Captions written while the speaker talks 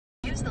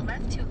Use the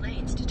left 2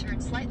 lanes to turn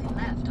slightly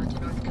left onto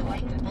North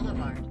Cahuenga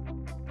Boulevard.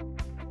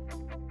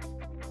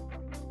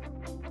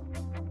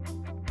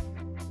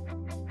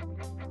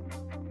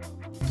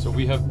 So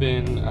we have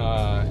been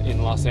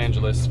in Los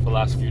Angeles for the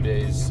last few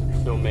days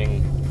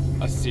filming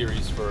a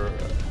series for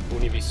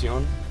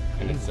Univision,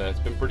 and it's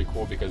been pretty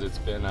cool because it's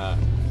been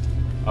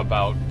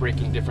about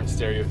breaking different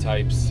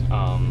stereotypes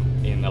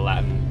in the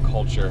Latin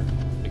culture,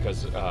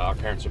 because our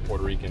parents are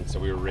Puerto Rican, so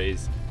we were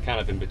raised kind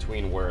of in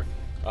between, where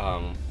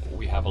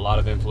we have a lot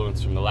of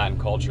influence from the Latin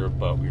culture,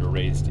 but we were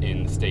raised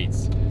in the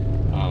States.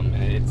 And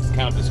it's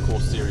kind of this cool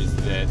series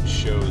that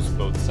shows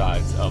both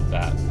sides of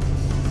that.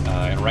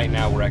 And right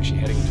now we're actually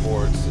heading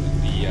towards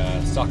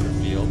the soccer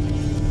field,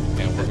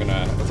 and we're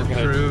gonna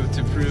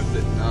prove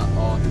that not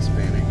all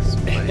Hispanics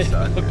play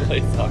soccer.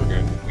 play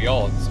soccer. We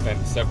all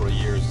spent several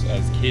years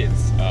as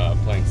kids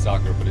playing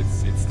soccer, but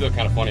it's still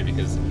kind of funny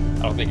because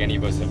I don't think any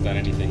of us have done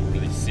anything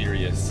really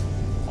serious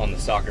on the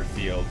soccer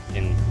field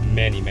in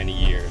many, many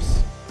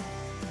years.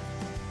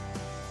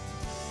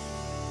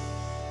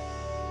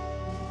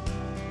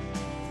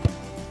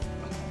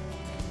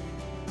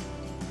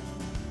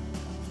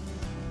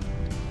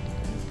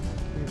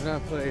 We've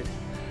not played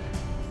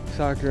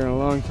soccer in a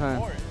long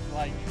time.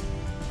 Like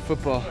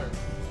football.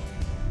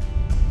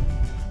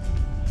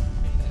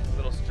 A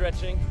little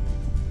stretching.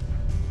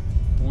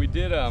 We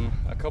did a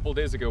couple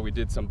days ago we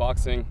did some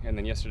boxing, and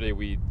then yesterday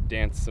we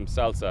danced some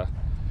salsa.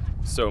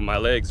 So my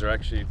legs are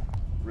actually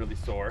really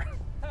sore.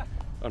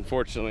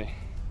 Unfortunately.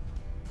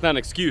 It's not an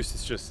excuse,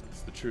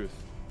 it's the truth.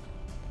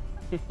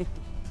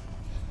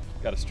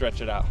 Gotta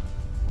stretch it out.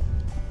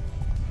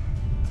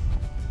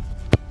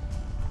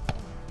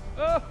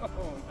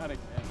 Oh, not again.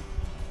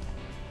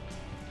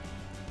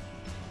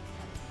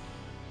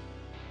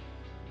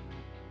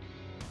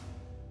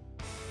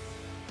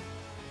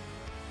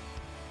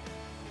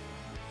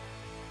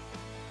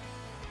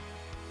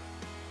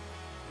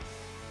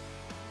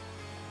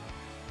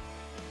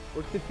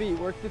 Work the feet,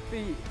 work the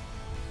feet.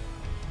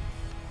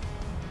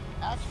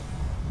 Action.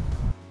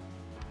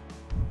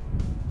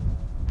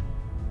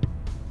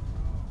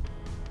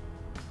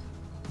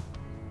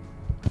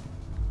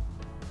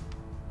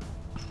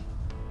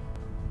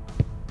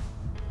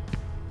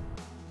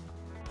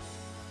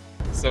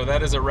 So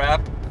that is a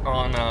wrap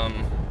on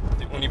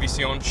the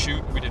Univision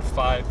shoot. We did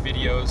 5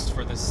 videos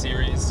for this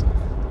series.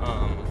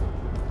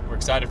 We're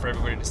excited for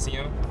everybody to see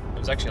them. It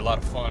was actually a lot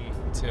of fun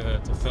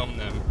to film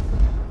them.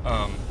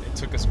 It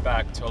took us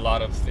back to a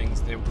lot of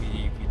things that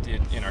we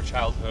did in our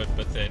childhood,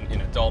 but then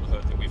in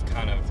adulthood that we've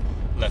kind of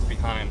left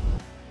behind.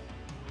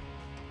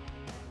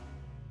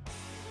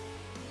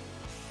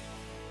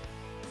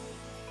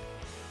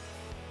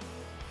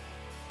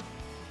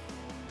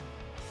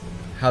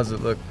 How's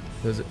it look?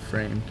 Was it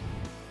framed?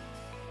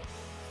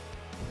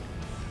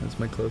 That's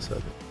my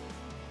close-up.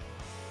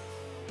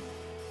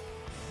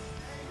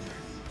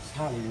 It's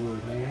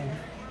Hollywood, man.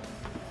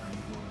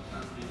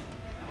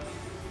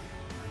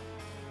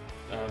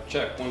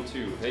 Check, 1,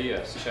 2. Hey,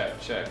 yes, check,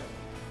 check.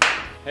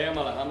 Hey, I'm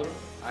Alejandro.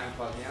 I'm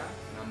Fabian.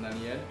 And I'm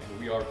Daniel. And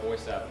we are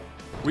Boyce.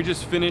 We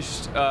just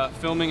finished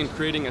filming and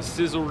creating a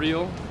Sizzle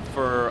reel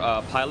for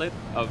a pilot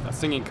of a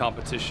singing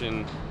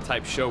competition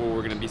type show where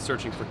we're going to be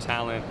searching for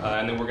talent.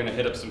 And then we're going to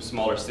hit up some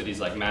smaller cities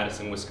like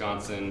Madison,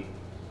 Wisconsin.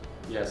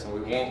 Yes, and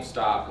we won't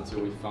stop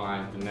until we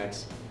find the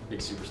next big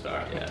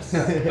superstar. Yes.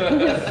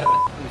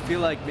 I feel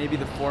like maybe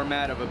the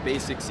format of a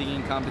basic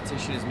singing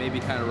competition is maybe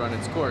kind of run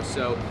its course.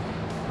 So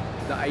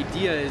the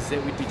idea is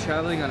that we'd be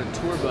traveling on a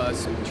tour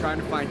bus, trying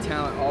to find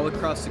talent all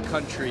across the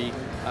country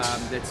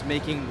that's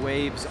making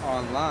waves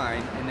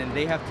online, and then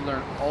they have to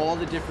learn all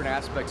the different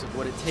aspects of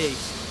what it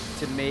takes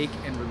to make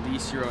and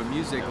release your own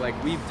music like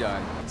we've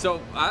done.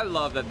 So I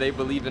love that they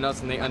believe in us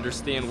and they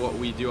understand what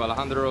we do.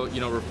 Alejandro,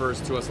 refers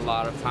to us a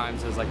lot of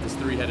times as like this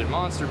 3-headed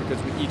monster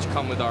because we each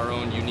come with our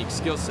own unique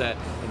skill set,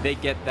 and they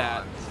get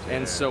that.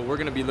 And so we're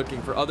going to be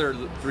looking for other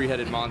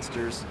 3-headed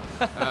monsters.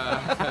 So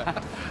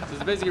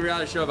it's basically a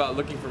reality show about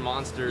looking for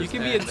monsters. You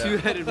can be a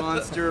 2-headed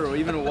monster or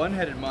even a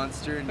 1-headed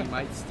monster, and you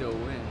might still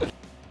win.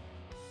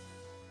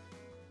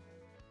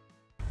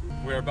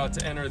 We're about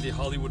to enter the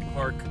Hollywood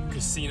Park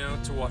Casino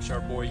to watch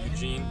our boy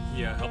Eugene.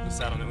 He helped us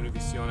out on the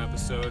Univision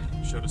episode,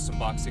 showed us some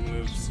boxing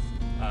moves.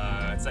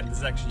 This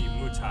is actually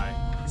Muay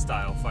Thai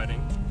style fighting,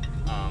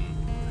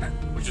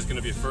 which is going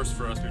to be a first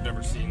for us. We've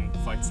never seen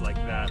fights like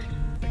that,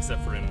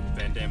 except for in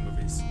Van Damme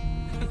movies.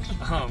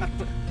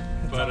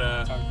 But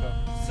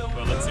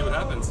let's see what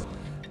happens.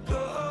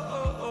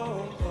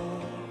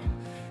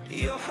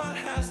 Your heart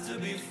has to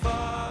be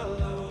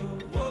followed.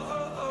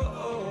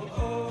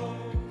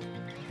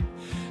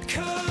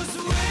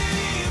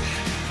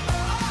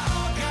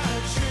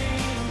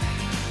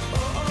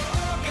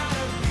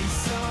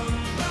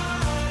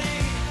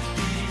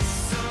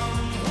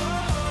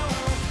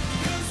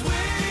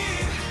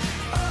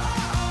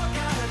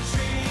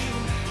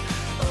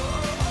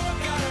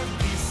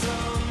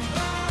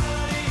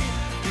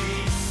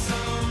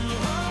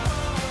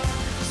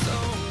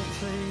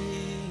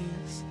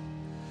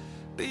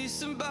 Be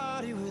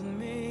somebody with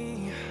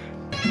me.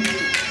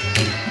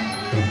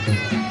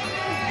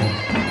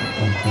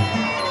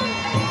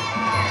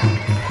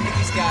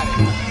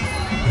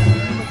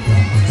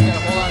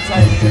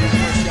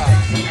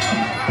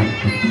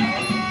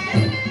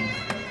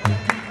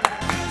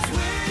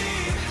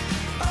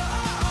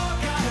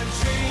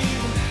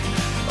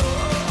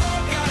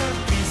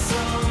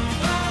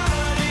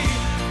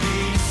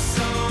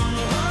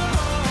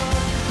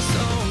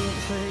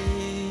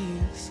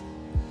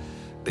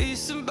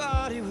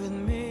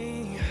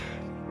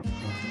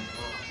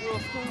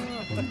 Oh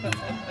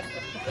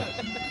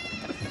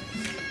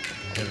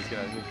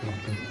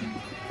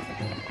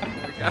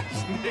my gosh,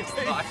 Nick's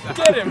locked out.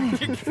 Get him!